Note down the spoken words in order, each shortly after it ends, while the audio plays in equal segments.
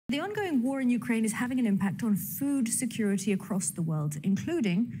The ongoing war in Ukraine is having an impact on food security across the world,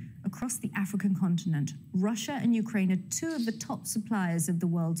 including across the African continent. Russia and Ukraine are two of the top suppliers of the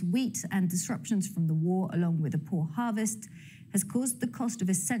world's wheat, and disruptions from the war, along with a poor harvest, has caused the cost of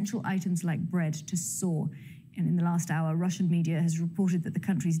essential items like bread to soar. And in the last hour, Russian media has reported that the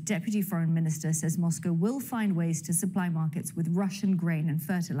country's deputy foreign minister says Moscow will find ways to supply markets with Russian grain and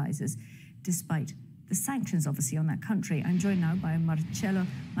fertilizers, despite the sanctions, obviously, on that country. I'm joined now by Marcello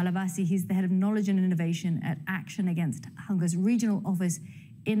Malavasi. He's the head of knowledge and innovation at Action Against Hunger's regional office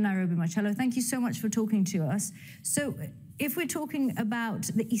in Nairobi. Marcello, thank you so much for talking to us. So if we're talking about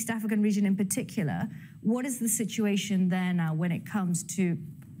the East African region in particular, what is the situation there now when it comes to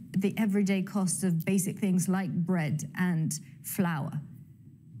the everyday costs of basic things like bread and flour?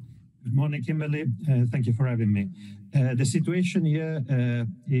 Good morning, Kimberly. Thank you for having me. The situation here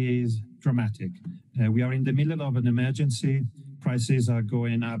is dramatic. We are in the middle of an emergency. Prices are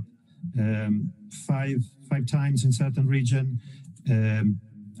going up five times in certain regions.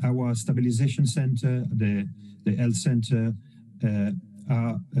 Our stabilization center, the health center,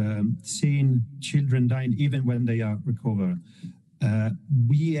 are seeing children dying even when they are recovered.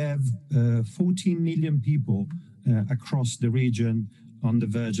 We have 14 million people across the region on the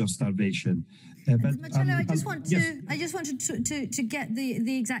verge of starvation. Marcello, I just wanted to get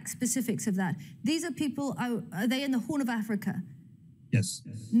the exact specifics of that. These are people, are they in the Horn of Africa? Yes.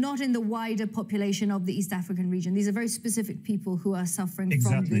 Not in the wider population of the East African region. These are very specific people who are suffering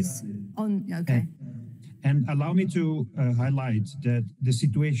from this. Okay. And allow me to highlight that the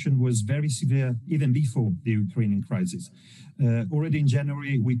situation was very severe even before the Ukrainian crisis. Already in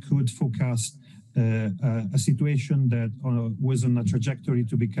January, we could forecast a situation that was on a trajectory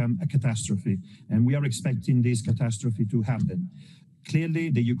to become a catastrophe. And we are expecting this catastrophe to happen. Clearly,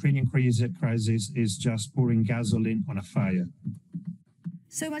 the Ukrainian crisis is just pouring gasoline on a fire.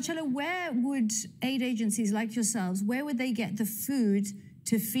 So, Marcello, where would aid agencies like yourselves, where would they get the food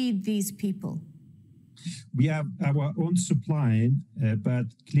to feed these people? We have our own supply, but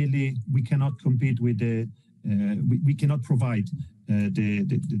clearly we cannot compete with the. We cannot provide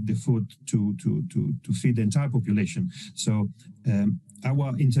the food to feed the entire population. So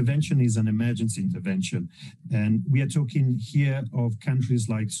our intervention is an emergency intervention, and we are talking here of countries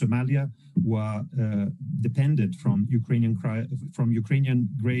like Somalia, who are dependent from Ukrainian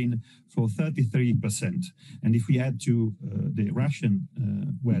grain for 33%, and if we add to the Russian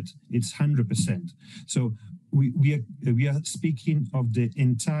wheat, it's 100%. So we are speaking of the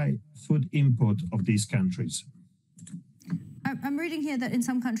entire food import of these countries. I'm reading here that in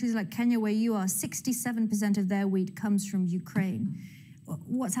some countries like Kenya, where you are, 67% of their wheat comes from Ukraine.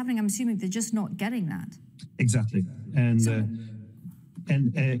 What's happening? I'm assuming they're just not getting that. Exactly, and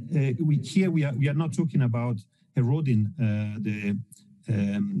we are not talking about eroding the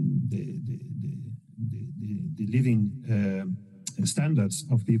living standards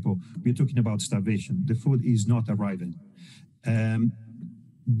of people. We're talking about starvation. The food is not arriving.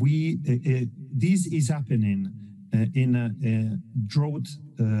 This is happening in a drought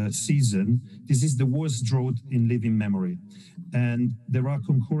season. This is the worst drought in living memory. And there are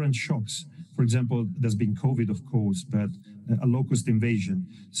concurrent shocks. For example, there's been COVID, of course, but a locust invasion.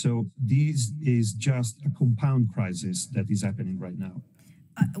 So this is just a compound crisis that is happening right now.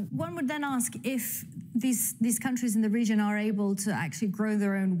 One would then ask if these countries in the region are able to actually grow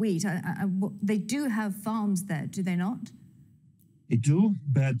their own wheat. They do have farms there, do they not? They do,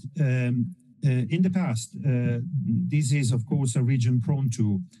 but in the past, this is, of course, a region prone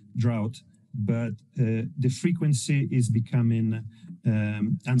to drought, but the frequency is becoming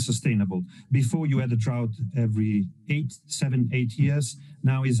unsustainable. Before, you had a drought every 7, 8 years.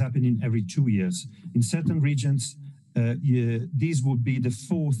 Now it's happening every 2 years. In certain regions, this would be the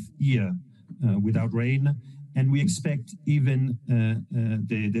 4th year without rain, and we expect even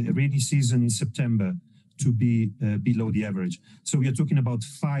the rainy season in September to be below the average. So we are talking about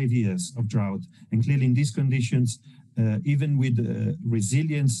 5 years of drought. And clearly in these conditions, even with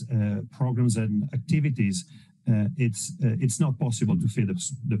resilience programs and activities, it's not possible to feed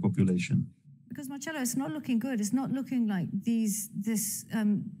the population. Because, Marcello, it's not looking good. It's not looking like this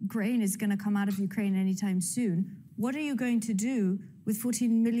grain is going to come out of Ukraine anytime soon. What are you going to do with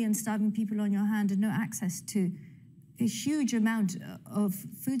 14 million starving people on your hand and no access to a huge amount of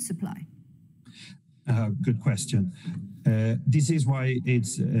food supply? Good question. This is why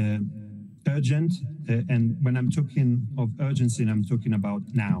it's urgent. And when I'm talking of urgency, I'm talking about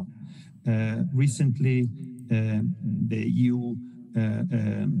now. Recently, the EU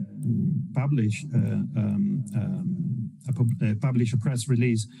published a press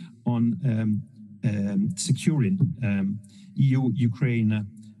release on securing EU-Ukraine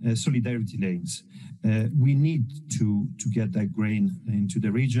solidarity lanes. We need to get that grain into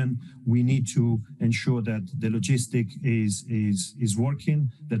the region. We need to ensure that the logistic is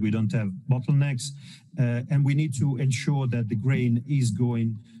working, that we don't have bottlenecks, and we need to ensure that the grain is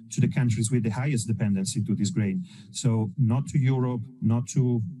going to the countries with the highest dependency to this grain. So not to Europe, not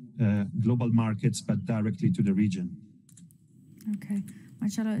to global markets, but directly to the region. Okay.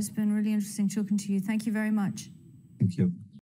 Marcello, it's been really interesting talking to you. Thank you very much. Thank you.